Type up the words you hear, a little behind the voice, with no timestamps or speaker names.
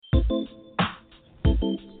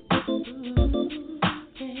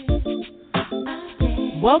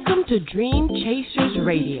Welcome to Dream Chasers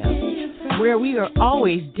Radio, where we are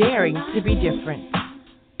always daring to be different.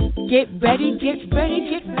 Get ready, get ready,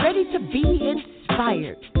 get ready to be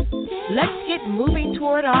inspired. Let's get moving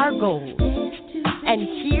toward our goals. And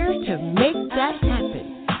here to make that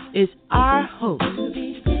happen is our host,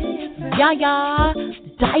 Yaya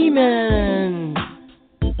Diamond.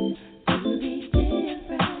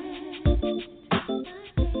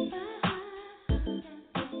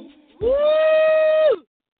 Woo!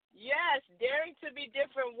 Yes, daring to be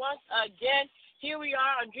different once again. Here we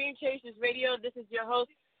are on Dream Chasers Radio. This is your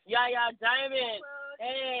host, Yaya Diamond.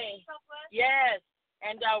 Hey, yes.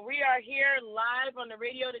 And we are here live on the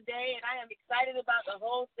radio today, and I am excited about the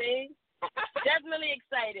whole thing. Definitely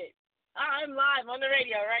excited. I'm live on the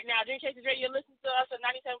radio right now. Dream Chasers Radio. Listen to us on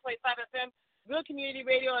 97.5 FM, Real Community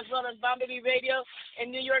Radio, as well as Bombay Radio in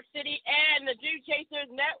New York City, and the Dream Chasers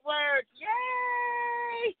Network.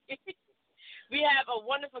 Yay! We have a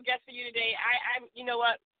wonderful guest for you today. I'm, you know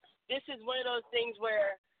what? This is one of those things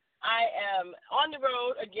where I am on the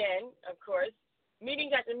road again, of course,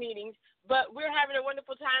 meetings after meetings, but we're having a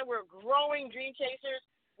wonderful time. We're growing Dream Chasers.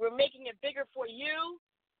 We're making it bigger for you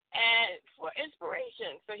and for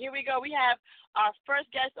inspiration. So here we go. We have our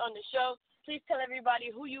first guest on the show. Please tell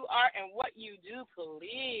everybody who you are and what you do,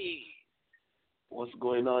 please. What's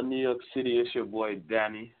going on, New York City? It's your boy,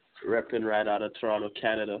 Danny, repping right out of Toronto,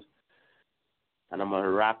 Canada. And I'm a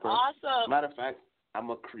rapper. Awesome. Matter of fact,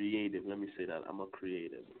 I'm a creative. Let me say that. I'm a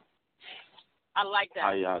creative. I like that.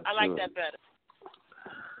 I like doing? that better.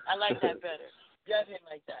 I like that better. Definitely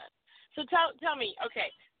like that. So tell me,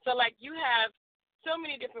 okay, so like you have so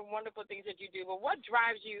many different wonderful things that you do, but what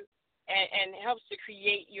drives you and helps to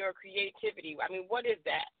create your creativity? I mean, what is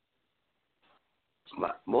that?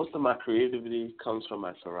 Most of my creativity comes from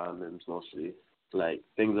my surroundings, mostly. Like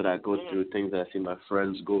things that I go through, things that I see my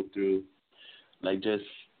friends go through, like just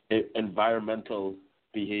environmental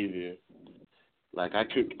behavior. Like I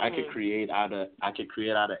could create out of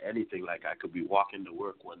anything. Like I could be walking to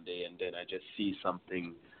work one day and then I just see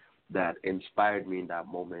something that inspired me in that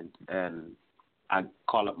moment, and I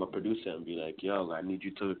call up my producer and be like, "Yo, I need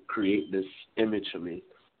you to create this image for me."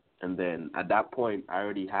 And then at that point, I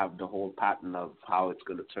already have the whole pattern of how it's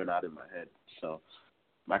going to turn out in my head. So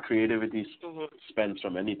my creativity spans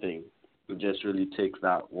from anything. It just really takes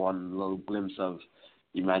that one little glimpse of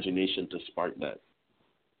imagination to spark that.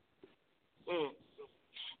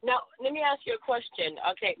 Now, let me ask you a question.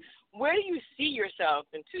 Okay, where do you see yourself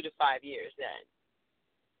in 2 to 5 years then?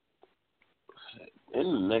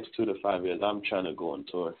 In the next 2 to 5 years, I'm trying to go on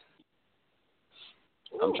tour.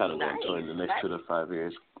 I'm trying to go on tour in the next 2 to 5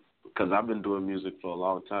 years because I've been doing music for a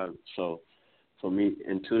long time. So for me,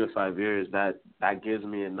 in 2 to 5 years, that gives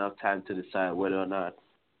me enough time to decide whether or not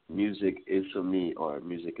music is for me or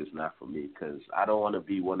music is not for me, because I don't want to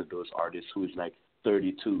be one of those artists who's like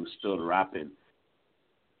 32 still rapping.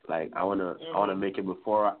 Like I wanna make it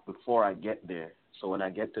before I get there. So when I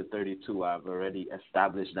get to 32, I've already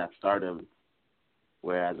established that stardom,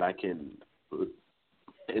 whereas I can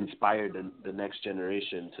inspire the next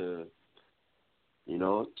generation to,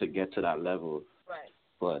 to get to that level. Right.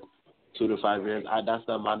 But 2 to 5 years, that's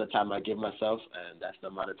the amount of time I give myself, and that's the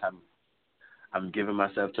amount of time I'm giving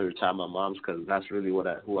myself to retire my mom's, because that's really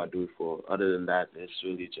who I do it for. Other than that, it's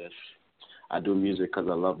really just I do music because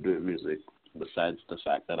I love doing music, besides the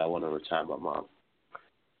fact that I want to retire my mom.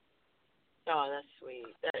 Oh, that's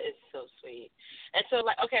sweet. That is so sweet. And so,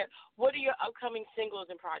 okay, what are your upcoming singles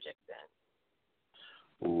and projects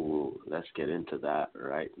then? Ooh, let's get into that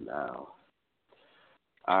right now.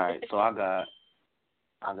 All right, so I got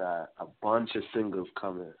a bunch of singles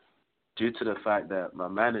coming due to the fact that my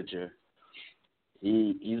manager,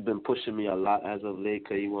 he's been pushing me a lot as of late,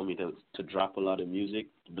 because he want me to drop a lot of music,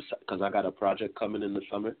 because I got a project coming in the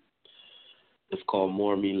summer. It's called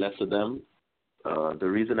More Me, Less of Them. The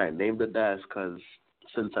reason I named it that is because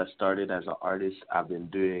since I started as an artist, I've been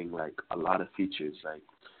doing like a lot of features. Like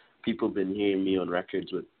people been hearing me on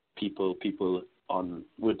records with people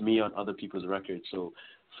with me on other people's records. So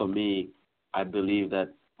for me, I believe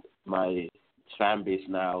that my fan base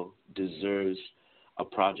now deserves a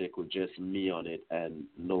project with just me on it and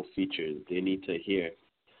no features. They need to hear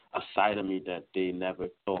a side of me that they never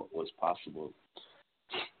thought was possible.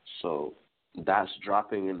 So that's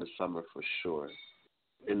dropping in the summer for sure.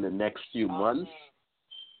 In the next few months,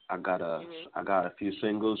 I got a few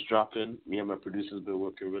singles dropping. Me and my producers been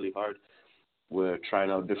working really hard. We're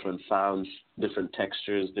trying out different sounds, different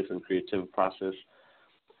textures, different creative process.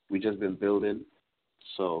 We just been building.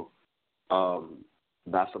 So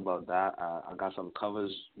that's about that. I got some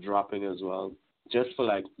covers dropping as well, just for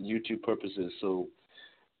like YouTube purposes. So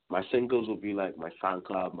my singles will be like my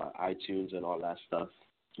SoundCloud, my iTunes, and all that stuff.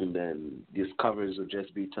 And then these covers will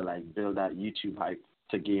just be to like build that YouTube hype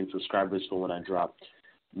to gain subscribers for when I drop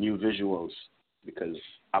new visuals, because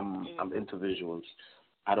I'm into visuals.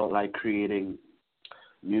 I don't like creating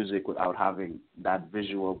music without having that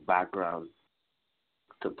visual background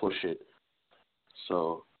to push it.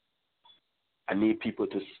 So I need people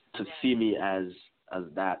to see me as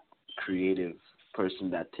that creative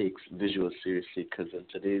person that takes visuals seriously, because in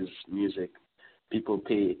today's music, people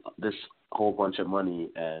pay this whole bunch of money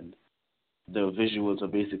and the visuals are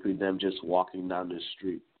basically them just walking down the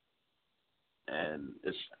street. And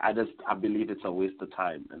I believe it's a waste of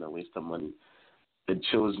time and a waste of money. It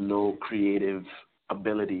shows no creative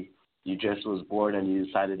ability. You just was bored and you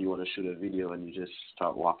decided you want to shoot a video and you just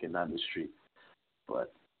start walking down the street.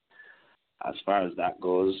 But as far as that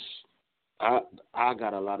goes, I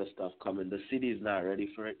got a lot of stuff coming. The city's not ready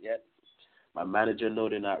for it yet. My manager know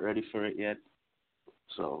they're not ready for it yet.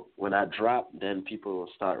 So when I drop, then people will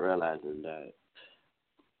start realizing that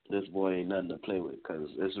this boy ain't nothing to play with, because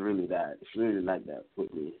it's really like that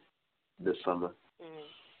with me this summer.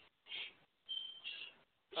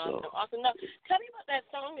 Awesome. Now, tell me about that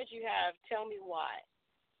song that you have, Tell Me Why.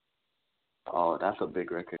 Oh, that's a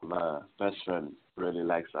big record. My best friend really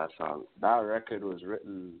likes that song. That record was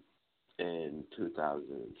written in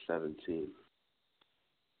 2017.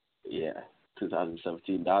 Yeah,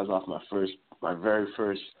 2017. That was off my very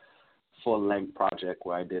first full-length project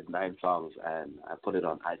where I did 9 songs and I put it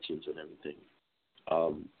on iTunes and everything.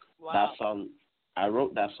 Wow. That song, I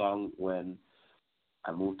wrote that song when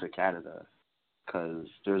I moved to Canada, because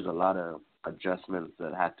there's a lot of adjustments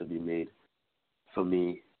that had to be made for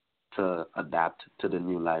me to adapt to the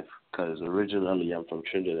new life, because originally I'm from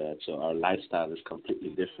Trinidad, so our lifestyle is completely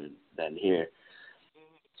different than here.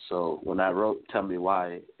 So when I wrote Tell Me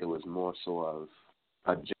Why, it was more so of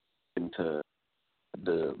adjusting to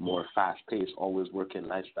the more fast-paced, always working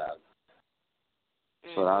lifestyle.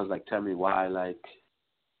 So I was like, tell me why,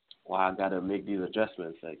 why I gotta make these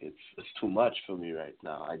adjustments. Like, it's too much for me right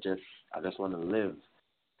now. I just want to live.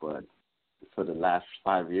 But for the last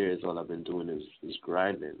 5 years, all I've been doing is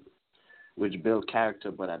grinding, which build character,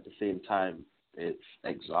 but at the same time, it's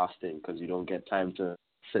exhausting because you don't get time to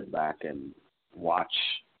sit back and watch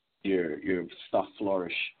your stuff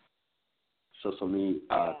flourish. So for me,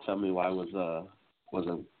 Tell Me Why was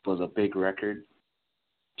a big record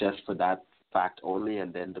just for that fact only,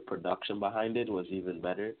 and then the production behind it was even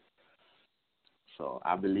better. So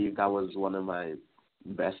I believe that was one of my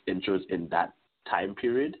best intros in that time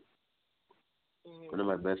period. One of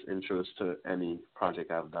my best intros to any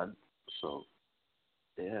project I've done. So,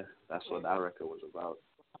 yeah, that's what that record was about.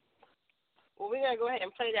 Well, we're going to go ahead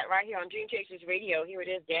and play that right here on Dream Chasers Radio. Here it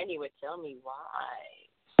is, Danny with Tell Me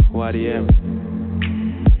Why. YDM.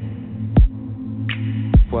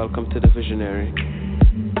 Welcome to the Visionary.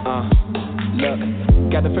 Look,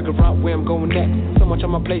 gotta figure out where I'm going next. So much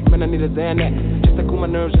on my plate, man, I need a Xanax. Just to cool my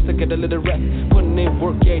nerves, just to get a little rest. Putting in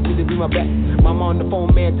work, yeah, need to do my best. Mama on the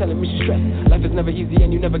phone, man, telling me she's stressed. Life is never easy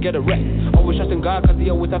and you never get a rest. Always trust in God, cause he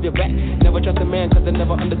always have your back. Never trust a man, cause they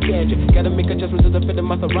never understand you. Gotta make adjustments to the fit of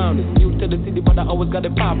my surroundings. New to the city, but I always got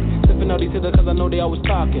it poppin'. Sipping all these hitters, cause I know they always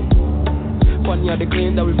talking. Funny how they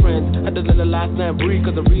claim that we friends. Had to let the last man breathe,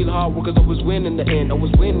 cause the real hard workers always win in the end.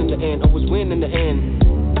 Always win in the end, always win in the end.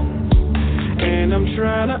 And I'm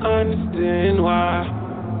trying to understand why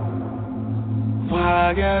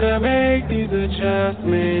I gotta make these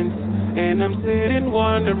adjustments. And I'm sitting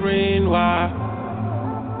wondering why.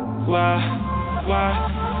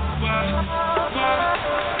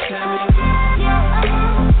 Tell me.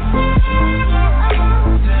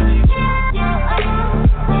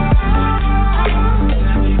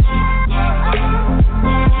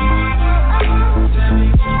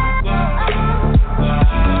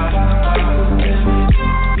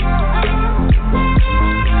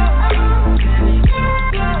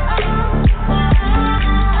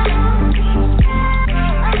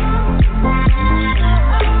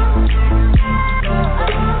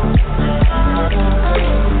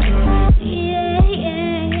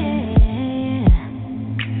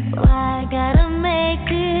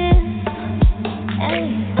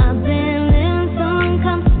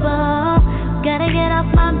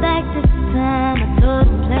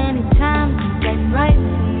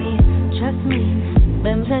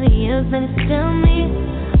 But it's still me.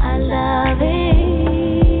 I love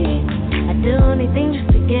it. I do anything just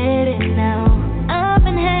to get it now. I've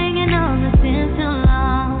been hanging on this since too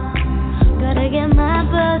long. Gotta get my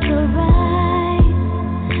butt to right.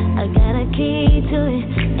 I got a key to it.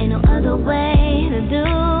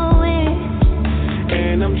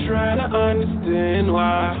 understand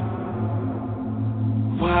why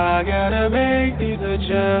I gotta make these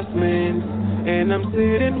adjustments, and I'm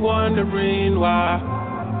sitting wondering why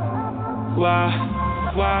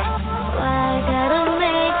I gotta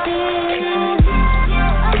make these.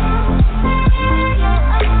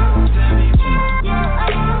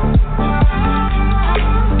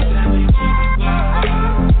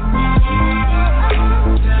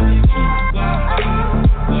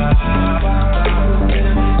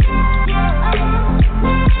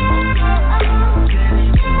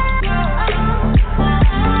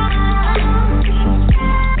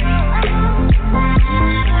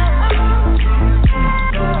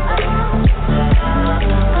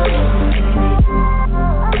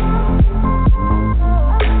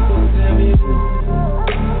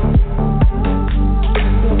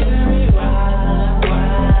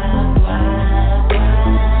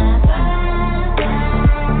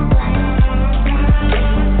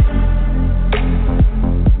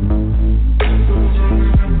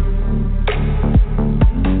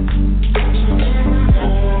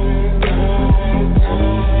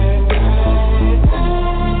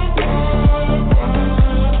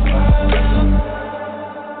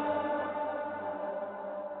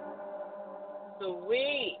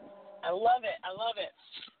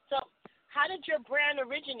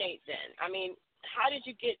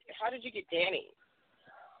 How did you get Danny?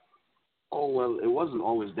 Oh, well, it wasn't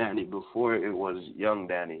always Danny. Before it was Young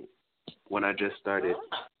Danny when I just started.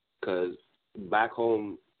 Because back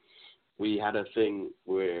home, we had a thing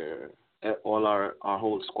where all our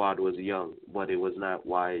whole squad was young, but it was not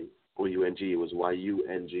Y-O-U-N-G, it was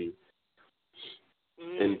Y-U-N-G.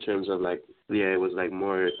 In terms of it was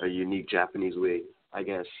more a unique Japanese way, I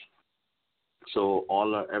guess. So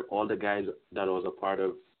all the guys that was a part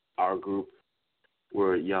of our group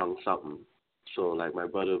were young something. So my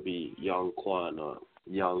brother would be Young Kwan or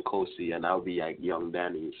Young Kosi, and I'll be Young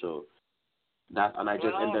Danny. So that, and I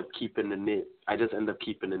just end up keeping the name. I just end up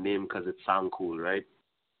keeping the name because it sound cool, right?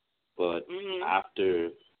 But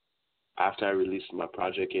after I released my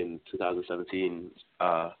project in 2017,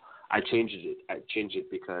 I changed it. I changed it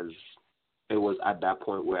because it was at that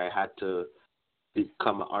point where I had to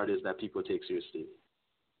become an artist that people take seriously.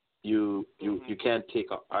 You can't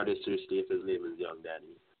take an artist seriously if his name is Young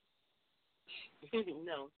Danny.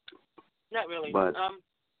 No, not really. But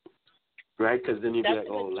right, because then you'd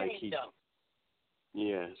be he.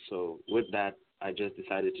 Yeah. So with that, I just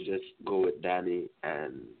decided to just go with Danny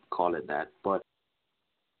and call it that. But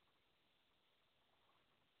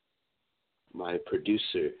my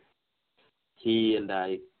producer, he and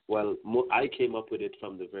I came up with it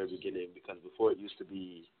from the very beginning, because before it used to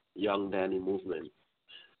be Young Danny Movement,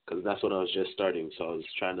 because that's what I was just starting. So I was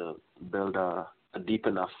trying to build a deep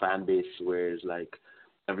enough fan base where it's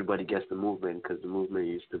everybody gets the movement, because the movement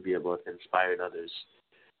used to be about inspiring others.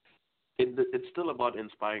 It's still about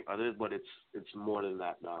inspiring others, but it's more than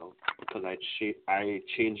that now, because I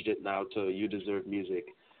changed it now to You Deserve Music,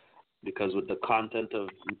 because with the content of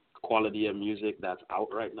quality of music that's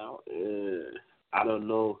out right now, I don't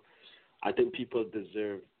know. I think people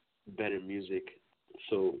deserve better music.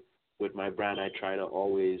 So with my brand, I try to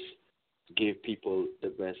always give people the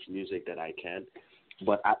best music that I can,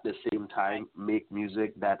 but at the same time, make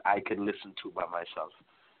music that I can listen to by myself.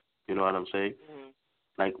 You know what I'm saying?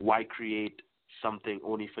 Why create something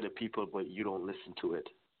only for the people, but you don't listen to it?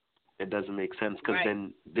 It doesn't make sense, because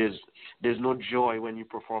then there's no joy when you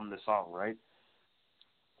perform the song, right?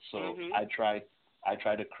 So I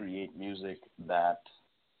try to create music that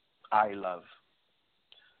I love,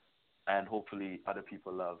 and hopefully other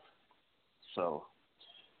people love. So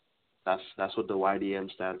that's what the YDM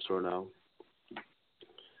stands for now.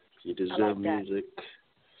 You deserve music.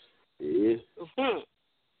 Yeah.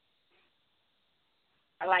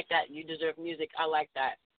 I like that. You deserve music. I like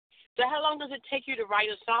that. So how long does it take you to write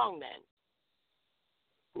a song then?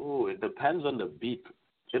 Oh, it depends on the beat.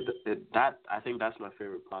 I think that's my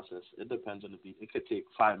favorite process. It depends on the beat. It could take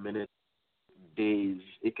 5 minutes, days.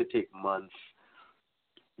 It could take months.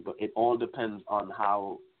 But it all depends on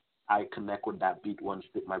how I connect with that beat once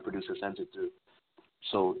my producer sends it through.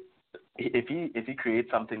 So if he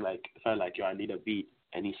creates something yo, I need a beat,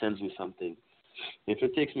 and he sends me something, if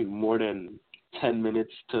it takes me more than 10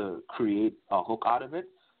 minutes to create a hook out of it,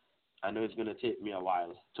 I know it's going to take me a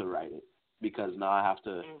while to write it, because now I have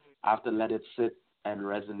to let it sit and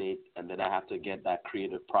resonate, and then I have to get that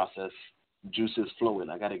creative process juices flowing.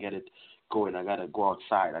 I got to get it going. I got to go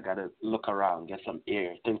outside. I got to look around, get some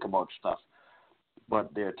air, think about stuff.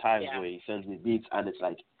 But there are times where he sends me beats, and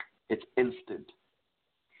it's instant.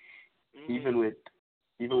 Even with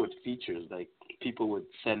features, people would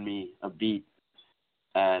send me a beat,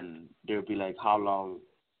 and they'll be like, how long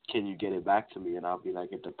can you get it back to me? And I'll be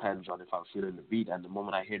like, it depends on if I'm feeling the beat. And the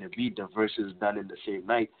moment I hear the beat, the verse is done in the same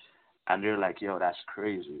night. And they're like, yo, that's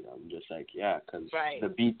crazy. I'm just like, yeah, because the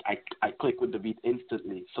beat, I click with the beat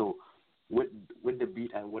instantly. So with the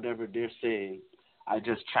beat and whatever they're saying, I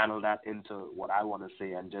just channel that into what I want to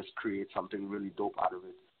say and just create something really dope out of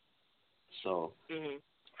it. So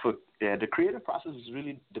the creative process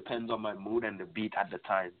really depends on my mood and the beat at the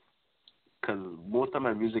time, because most of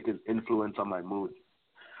my music is influenced on my mood.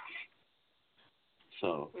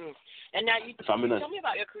 So, and now tell me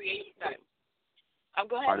about your creative side.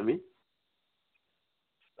 Go ahead. Pardon me?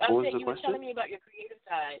 You were telling me about your creative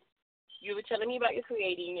side. You were telling me about your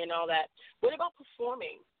creating and all that. What about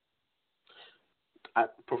performing?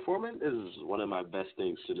 Performing is one of my best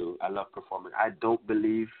things to do. I love performing. I don't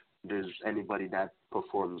believe there's anybody that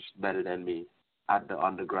performs better than me at the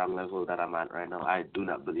underground level that I'm at right now. I do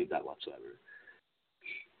not believe that whatsoever.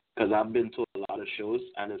 Because I've been to a lot of shows,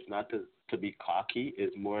 and it's not to be cocky.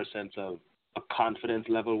 It's more a sense of a confidence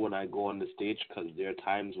level when I go on the stage, because there are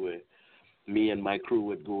times where me and my crew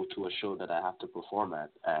would go to a show that I have to perform at,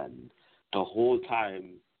 and the whole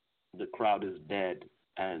time the crowd is dead,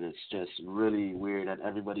 and it's just really weird, and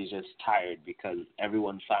everybody's just tired because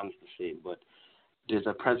everyone sounds the same. But there's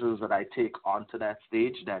a presence that I take onto that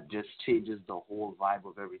stage that just changes the whole vibe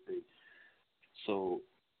of everything. So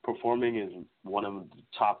performing is one of the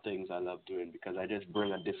top things I love doing, because I just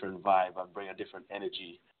bring a different vibe, I bring a different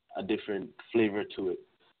energy, a different flavor to it.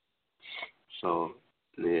 So,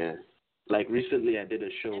 yeah. Like recently I did a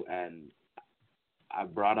show and I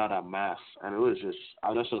brought out a mask, and it was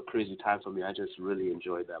just a crazy time for me. I just really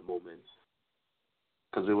enjoyed that moment,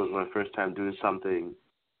 because it was my first time doing something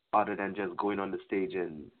other than just going on the stage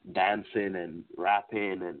and dancing and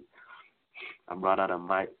rapping, and I brought out a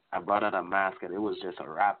mask, and it was just a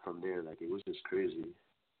rap from there. Like, it was just crazy.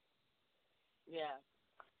 Yeah.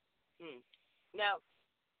 Now,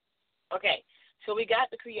 okay, so we got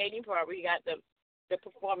the creating part, we got the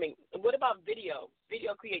performing. What about video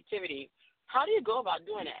creativity? How do you go about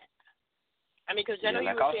doing that? I mean, because I know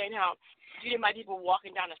you were saying how you didn't mind people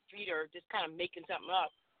walking down the street or just kind of making something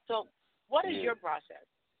up. So what is your process?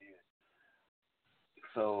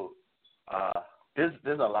 So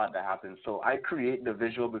there's a lot that happens. So I create the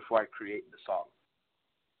visual before I create the song.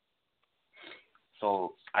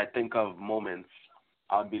 So I think of moments.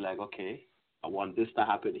 I'll be like, okay, I want this to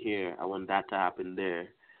happen here. I want that to happen there.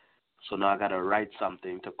 So now I got to write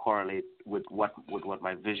something to correlate with what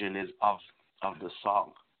my vision is of the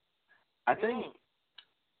song. I think,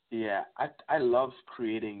 I love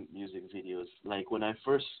creating music videos. Like my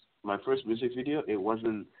first music video, it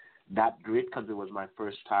wasn't that great because it was my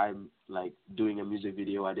first time like doing a music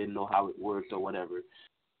video. I didn't know how it worked or whatever.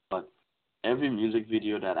 But every music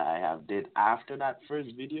video that I have did after that first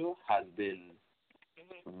video has been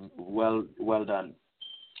well done.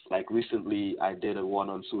 Like recently, I did a one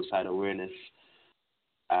on suicide awareness,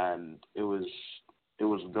 and it was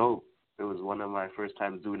dope. It was one of my first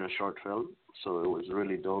times doing a short film, so it was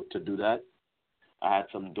really dope to do that. I had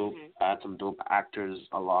some dope actors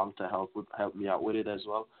along to help me out with it as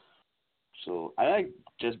well. So I like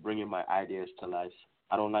just bringing my ideas to life.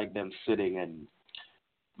 I don't like them sitting and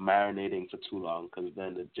marinating for too long, because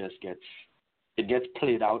then it gets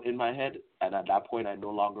played out in my head, and at that point I no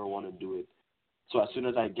longer want to do it. So as soon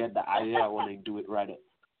as I get the idea, I want to do it right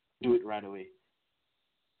away.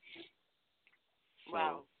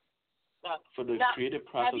 Wow. For the creative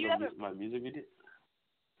process of my music video.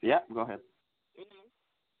 Yeah, go ahead.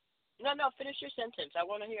 No, finish your sentence. I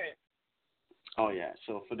want to hear it. Oh, yeah.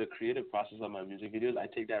 So for the creative process of my music videos, I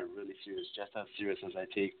take that really serious, just as serious as I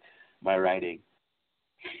take my writing.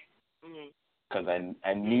 Because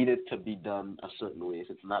I need it to be done a certain way. If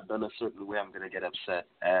it's not done a certain way, I'm going to get upset.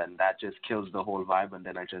 And that just kills the whole vibe, and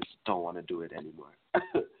then I just don't want to do it anymore.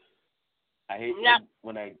 I hate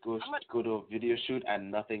when I go to a video shoot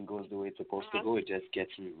and nothing goes the way it's supposed to go. It just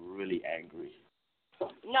gets me really angry.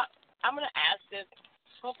 No, I'm going to ask this.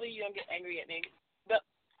 Hopefully you don't get angry at me. But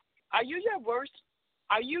are you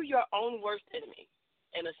your own worst enemy,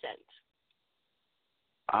 in a sense?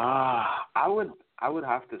 I would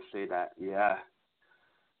have to say that, yeah.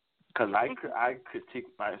 Because I critique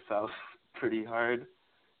myself pretty hard.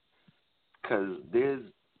 Because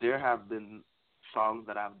there have been songs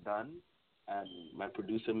that I've done, and my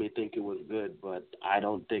producer may think it was good, but I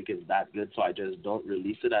don't think it's that good, so I just don't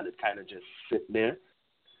release it, and it kind of just sit there.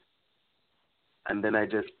 And then I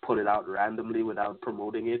just put it out randomly without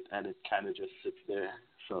promoting it, and it kind of just sits there.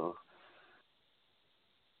 So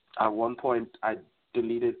at one point, I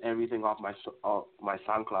deleted everything off my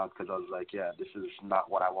SoundCloud because I was like, yeah, this is not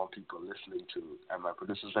what I want people listening to. And my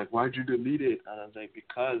producer's like, why'd you delete it? And I was like,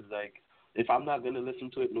 because like if I'm not gonna listen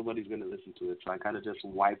to it, nobody's gonna listen to it. So I kind of just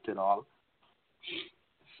wiped it all.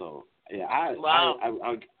 So yeah,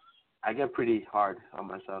 I get pretty hard on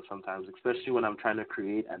myself sometimes, especially when I'm trying to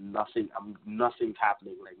create and nothing's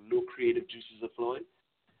happening, like no creative juices are flowing.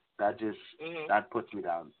 That just that puts me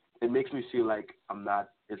down. It makes me feel like I'm not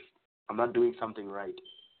doing something right.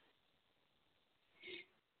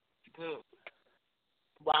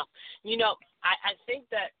 Wow. You know, I think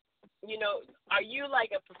that, you know, are you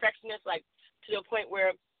like a perfectionist, like to the point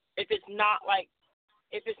where if it's not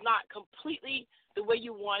completely the way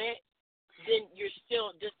you want it, then you're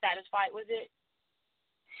still dissatisfied with it?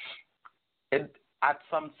 At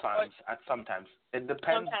sometimes. It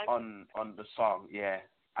depends on the song, yeah.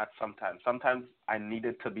 At sometimes I need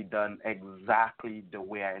it to be done exactly the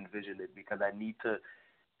way I envision it because I need to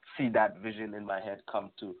see that vision in my head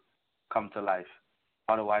come to life.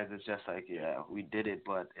 Otherwise, it's just like, yeah, we did it,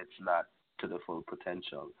 but it's not to the full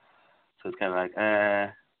potential. So it's kind of like,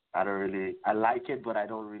 I like it, but I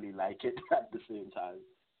don't really like it at the same time.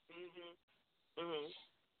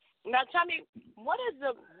 Now, tell me, what is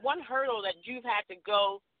the one hurdle that you've had to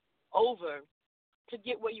go over to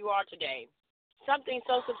get where you are today? Something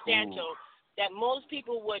so substantial that most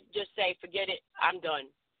people would just say, forget it, I'm done.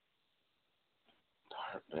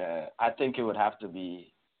 I think it would have to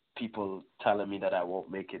be people telling me that I won't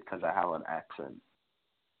make it because I have an accent.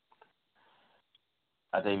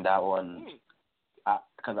 I think that one,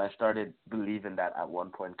 because I started believing that at one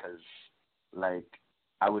point because, like,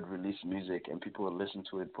 I would release music and people would listen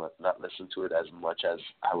to it but not listen to it as much as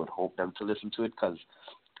I would hope them to listen to it because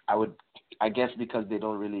I guess because they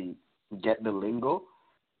don't really get the lingo,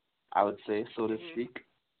 I would say, so to speak.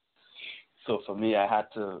 So for me, I had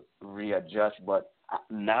to readjust, but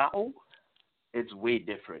now it's way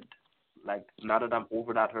different. Like, now that I'm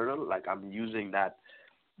over that hurdle, like, I'm using that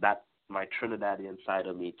my Trinidadian side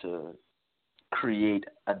of me to create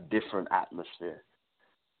a different atmosphere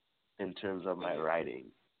in terms of my writing.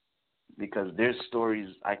 Because there's stories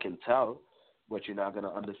I can tell, but you're not going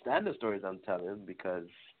to understand the stories I'm telling because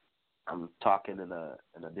I'm talking in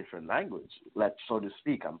a different language. So to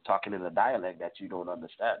speak, I'm talking in a dialect that you don't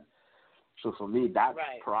understand. So for me, that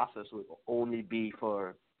process would only be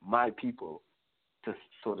for my people,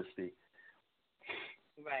 so to speak.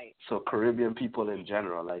 Right. So Caribbean people in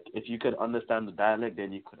general, like if you could understand the dialect,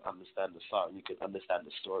 then you could understand the song, you could understand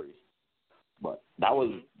the story. But that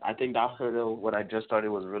was, I think that hurdle when I just started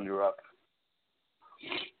was really rough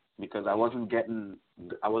because I wasn't getting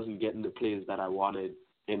the plays that I wanted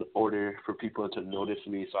in order for people to notice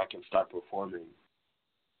me so I can start performing.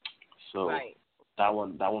 So that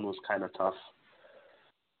one was kind of tough.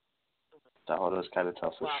 That one was kind of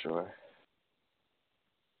tough for sure.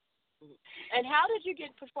 And how did you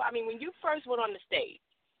get perform? I mean, when you first went on the stage,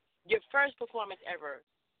 your first performance ever,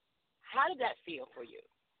 how did that feel for you?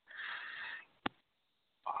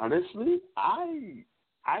 Honestly,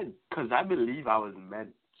 because I believe I was meant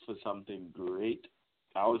for something great.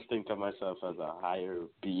 I always think of myself as a higher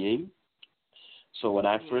being. So when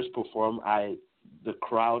I first performed, the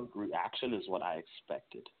crowd reaction is what I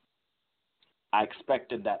expected. I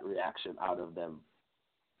expected that reaction out of them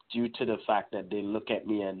due to the fact that they look at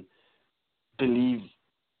me and believe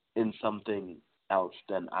in something else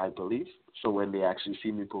than I believe. So when they actually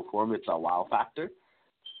see me perform, it's a wow factor.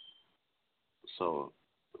 So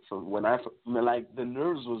when the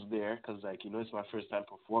nerves was there because, like, you know, it's my first time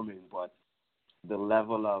performing, but the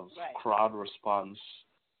level of crowd response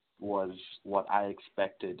was what I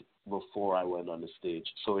expected before I went on the stage.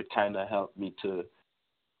 So it kind of helped me to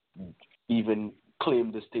even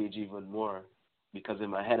claim the stage even more because in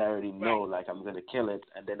my head I already know, like, I'm going to kill it,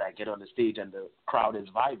 and then I get on the stage and the crowd is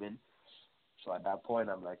vibing. So at that point,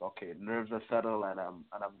 I'm like, okay, nerves are settled, and I'm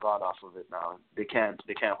gone off of it now. They can't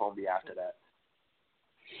hold me after that.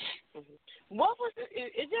 What was?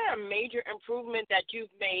 Is there a major improvement that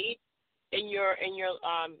you've made in your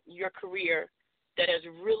career that has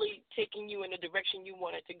really taken you in the direction you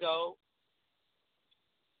wanted to go?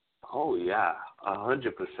 Oh yeah,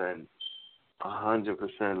 100%,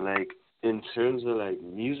 100%. Like in terms of like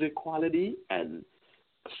music quality and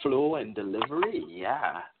flow and delivery,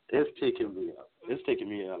 yeah, it's taken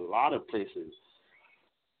me a lot of places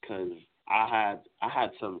because I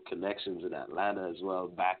had some connections in Atlanta as well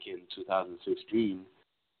back in 2015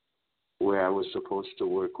 where I was supposed to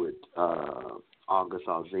work with August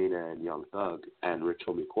Alsina and Young Thug and Rich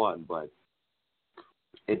Homie Quan, but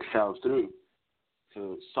it fell through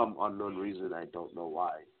for some unknown reason. I don't know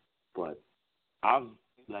why, but I've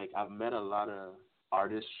met a lot of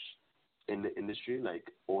artists in the industry, like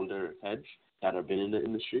older heads that have been in the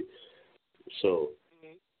industry. So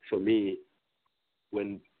for me,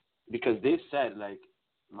 because they said like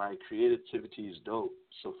my creativity is dope,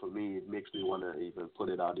 so for me it makes me want to even put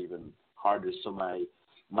it out even harder. So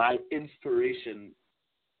my inspiration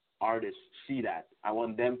artists see that. I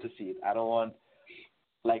want them to see it. I don't want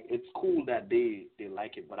like it's cool that they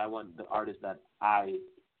like it, but I want the artists that I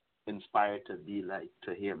inspire to be like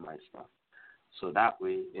to hear my stuff. So that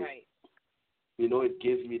way, it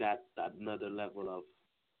gives me that another level of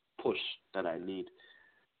push that I need.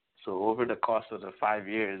 So over the course of the 5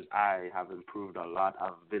 years, I have improved a lot.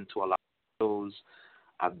 I've been to a lot of shows.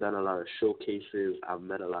 I've done a lot of showcases. I've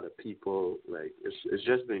met a lot of people. Like it's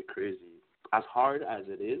just been crazy. As hard as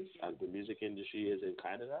it is, as the music industry is in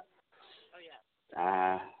Canada,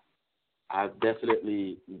 I've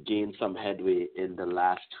definitely gained some headway in the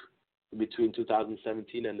last between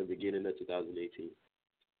 2017 and the beginning of 2018.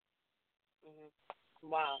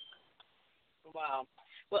 Wow.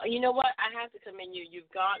 Well, you know what? I have to commend you.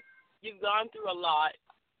 You've gone through a lot.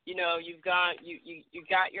 You know, you got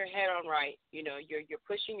your head on right. You know, you're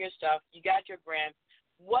pushing your stuff. You got your brand.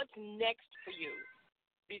 What's next for you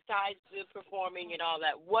besides the performing and all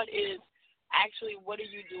that? What are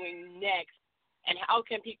you doing next, and how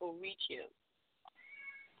can people reach you?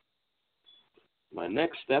 My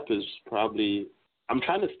next step is probably I'm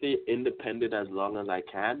trying to stay independent as long as I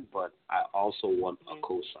can, but I also want a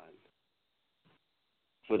cosign.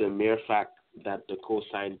 For the mere fact that the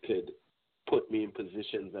cosign could put me in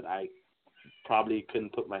positions that I probably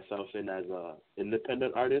couldn't put myself in as a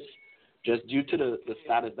independent artist, just due to the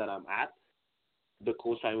status that I'm at, the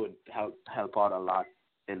cosign would help out a lot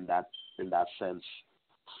in that sense.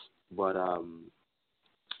 But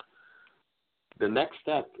the next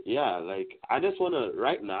step, I just want to,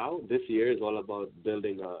 right now, this year is all about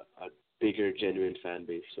building a bigger, genuine fan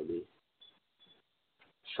base for me.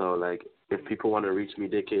 So, like, if people want to reach me,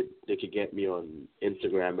 they could get me on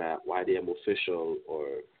Instagram at YDMOfficial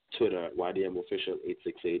or Twitter at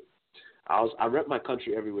YDMOfficial868. I rep my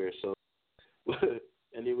country everywhere, so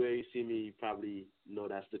anywhere you see me, you probably know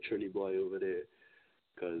that's the Trini boy over there,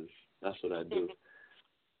 because that's what I do.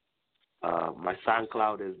 My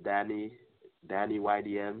SoundCloud is Danny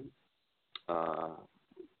YDM.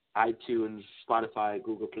 iTunes, Spotify,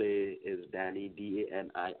 Google Play is Danny,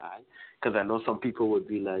 DANII. Because I know some people would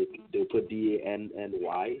be like, they'll put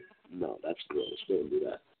DANNY. No, that's gross. Don't do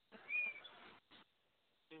that.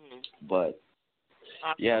 But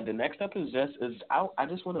the next step is I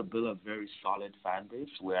just want to build a very solid fan base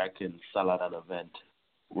where I can sell out an event,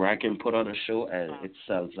 where I can put on a show and it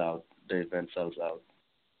sells out. The event sells out.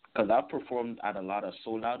 Because I've performed at a lot of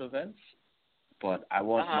sold out events, but I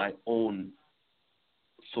want my own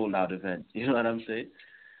sold out event. You know what I'm saying?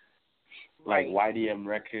 Like YDM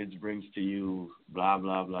Records brings to you blah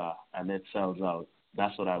blah blah, and it sells out.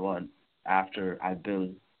 That's what I want after I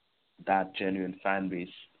build that genuine fan base,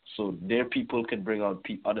 so their people can bring out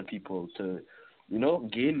other people to,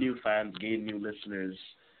 gain new fans, gain new listeners.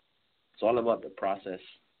 It's all about the process.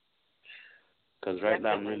 Because right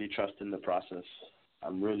now I'm really trusting the process.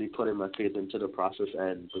 I'm really putting my faith into the process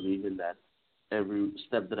and believing that every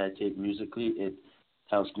step that I take musically, it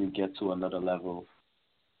helps me get to another level.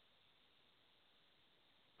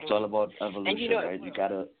 It's all about evolution, right? You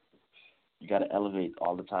gotta elevate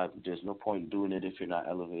all the time. There's no point doing it if you're not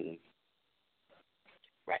elevating.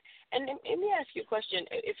 Right. And let me ask you a question.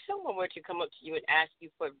 If someone were to come up to you and ask you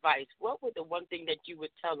for advice, what would the one thing that you would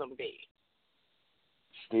tell them be?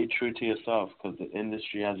 Stay true to yourself, because the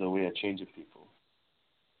industry has a way of changing people.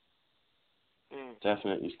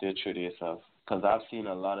 Definitely stay true to yourself. Because I've seen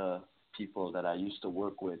a lot of people that I used to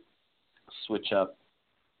work with switch up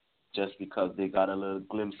just because they got a little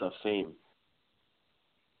glimpse of fame.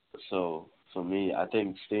 So for me, I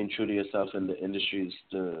think staying true to yourself in the industry is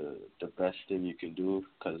the best thing you can do,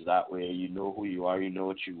 because that way you know who you are, you know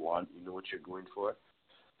what you want, you know what you're going for.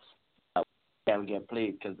 You can't get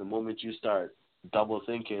played, because the moment you start double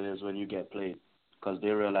thinking is when you get played, because they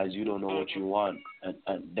realize you don't know what you want,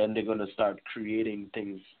 and then they're going to start creating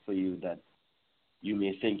things for you that you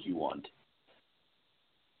may think you want.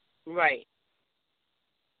 Right.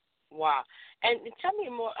 Wow. And tell me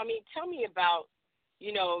about,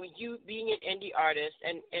 you being an indie artist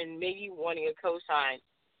and maybe wanting a cosign.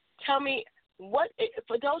 Tell me,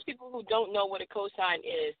 for those people who don't know what a cosign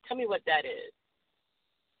is, tell me what that is.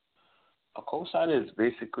 A cosign is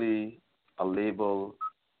basically a label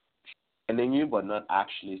signing you but not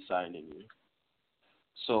actually signing you.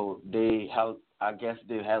 So they help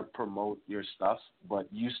promote your stuff, but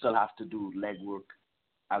you still have to do legwork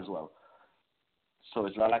as well. So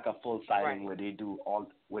it's not like a full signing Right.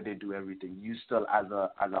 where they do everything. You still as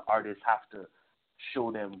an artist have to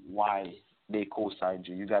show them why they co-signed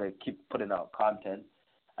you. You got to keep putting out content,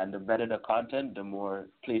 and the better the content, the more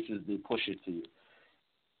places they push it to you.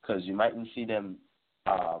 Because you mightn't see them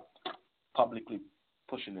publicly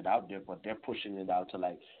pushing it out there, but they're pushing it out to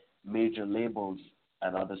like major labels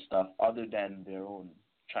and other stuff other than their own,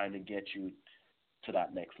 trying to get you to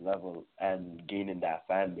that next level and gaining that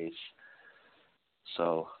fan base.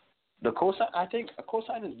 So the cosign, I think a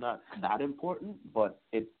cosign is not that important, but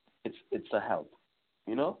it's a help.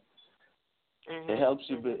 You know, it helps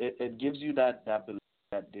you. It gives you that belief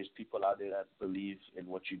that there's people out there that believe in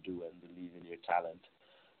what you do and believe in your talent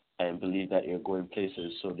and believe that you're going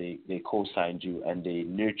places. So they co-signed you and they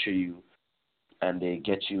nurture you and they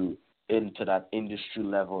get you into that industry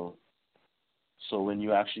level. So when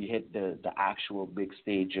you actually hit the actual big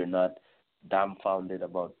stage, you're not dumbfounded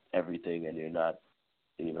about everything and you're not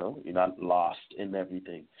lost in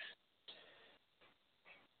everything.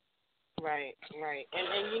 Right.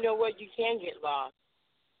 And you know what? You can get lost.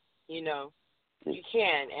 You know, you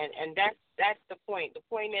can, and that's the point. The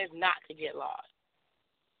point is not to get lost.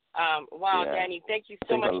 Wow, Yeah. Danny, thank you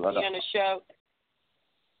so much for being on the show.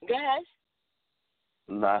 Go ahead.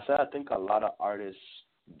 No, I think a lot of artists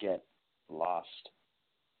get lost.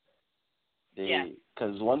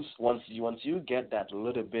 Because once you get that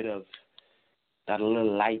little bit of that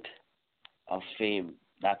little light of fame,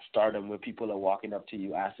 that stardom where people are walking up to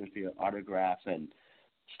you asking for your autograph and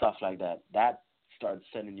stuff like that, that starts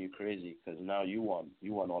sending you crazy because now you want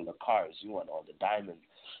all the cars, you want all the diamonds,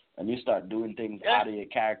 and you start doing things out of your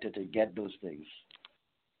character to get those things.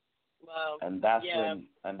 Wow. And that's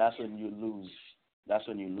when you lose. That's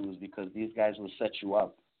when you lose because these guys will set you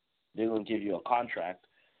up. They're gonna give you a contract,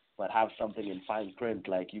 but have something in fine print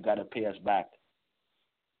like you gotta pay us back.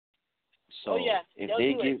 So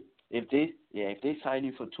if they sign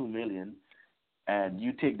you for $2 million, and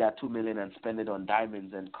you take that $2 million and spend it on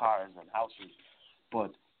diamonds and cars and houses,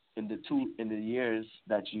 but in the years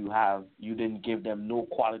that you didn't give them no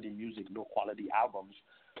quality music, no quality albums,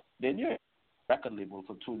 then you're a record label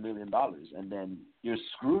for $2 million, and then you're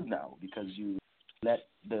screwed now because you let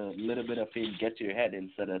the little bit of fame get to your head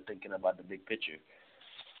instead of thinking about the big picture.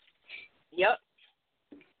 Yep,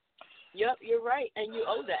 you're right, and you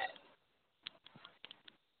owe that.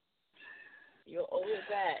 You'll owe it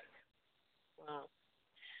back. Wow.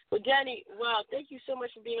 Well, Danny, thank you so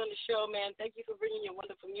much for being on the show, man. Thank you for bringing your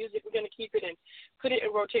wonderful music. We're going to keep it and put it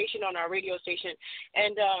in rotation on our radio station.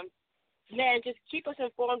 And, man, just keep us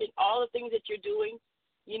informed in all the things that you're doing,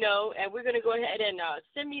 you know, and we're going to go ahead and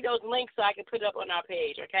send me those links so I can put it up on our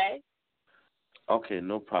page, okay? Okay,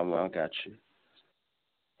 no problem. I got you.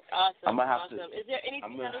 Awesome. Awesome. Is there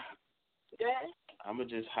anything else? Go ahead. I'm going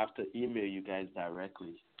to just have to email you guys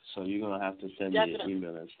directly. So you're going to have to send me an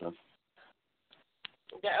email and stuff.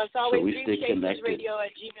 It's always so we stay connected.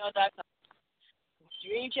 DreamChasersRadio@gmail.com.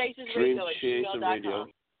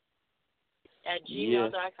 DreamChasersRadio@gmail.com. At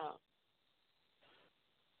gmail.com.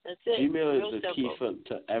 That's it. Gmail is the key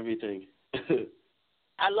to everything.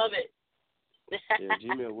 I love it. Yeah,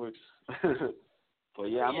 Gmail works. But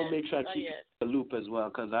yeah, I'm gonna make sure I keep the loop as well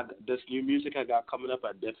because this new music I got coming up,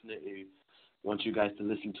 I definitely want you guys to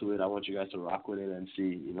listen to it. I want you guys to rock with it and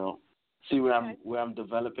see where I'm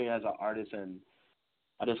developing as an artist, and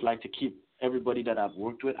I just like to keep everybody that I've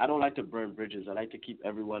worked with. I don't like to burn bridges. I like to keep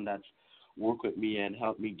everyone that's worked with me and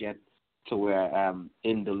helped me get to where I am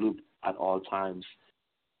in the loop at all times.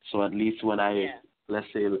 So at least when let's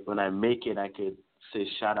say when I make it, I could say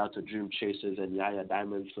shout out to Dream Chasers and Yaya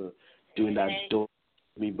Diamond for doing that dope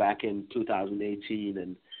me back in 2018,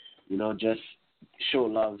 and just show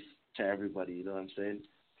love to everybody. You know what I'm saying?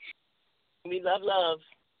 We love love.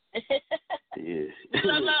 Yeah. We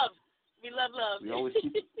love love. We love love. We always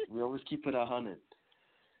keep it 100.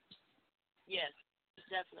 Yes,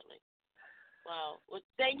 definitely. Wow. Well,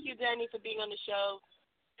 thank you, Danny, for being on the show.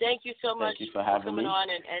 Thank you so much for coming on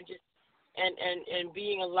and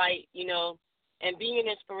being a light, and being an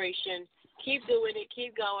inspiration. Keep doing it,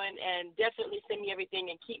 keep going, and definitely send me everything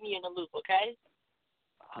and keep me in the loop, okay?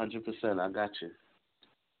 100%. I got you.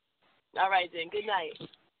 All right, then. Good night.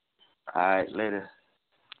 All right, later.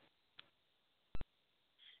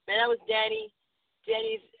 Man, that was Danny.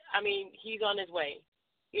 He's on his way.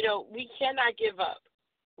 We cannot give up.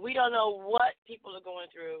 We don't know what people are going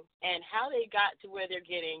through and how they got to where they're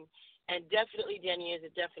getting, and definitely Danny is a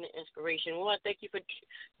definite inspiration. We want to thank you for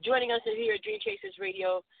joining us here at Dream Chasers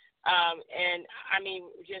Radio.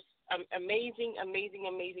 Just amazing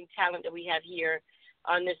talent that we have here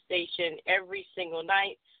on this station every single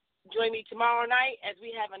night. Join me tomorrow night as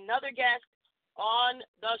we have another guest on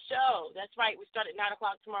the show. That's right. We start at 9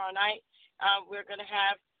 o'clock tomorrow night. We're going to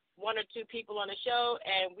have one or two people on the show,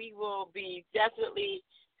 and we will be definitely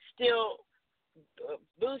still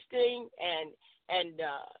boosting and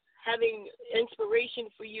having inspiration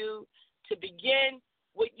for you to begin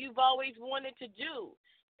what you've always wanted to do.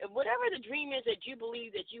 And whatever the dream is that you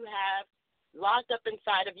believe that you have locked up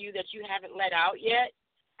inside of you that you haven't let out yet,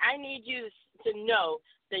 I need you to know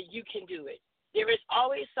that you can do it. There is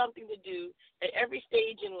always something to do at every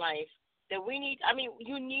stage in life that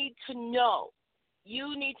you need to know.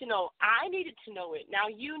 You need to know. I needed to know it. Now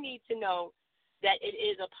you need to know that it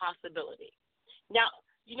is a possibility. Now,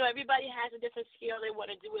 everybody has a different scale they want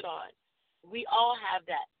to do it on. We all have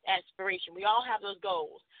that aspiration. We all have those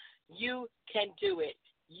goals. You can do it.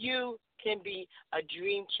 You can be a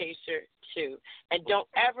dream chaser too. And don't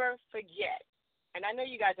ever forget, and I know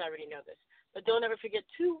you guys already know this, but don't ever forget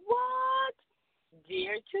to what?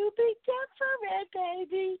 Dare to be different,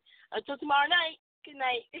 baby. Until tomorrow night, good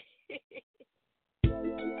night.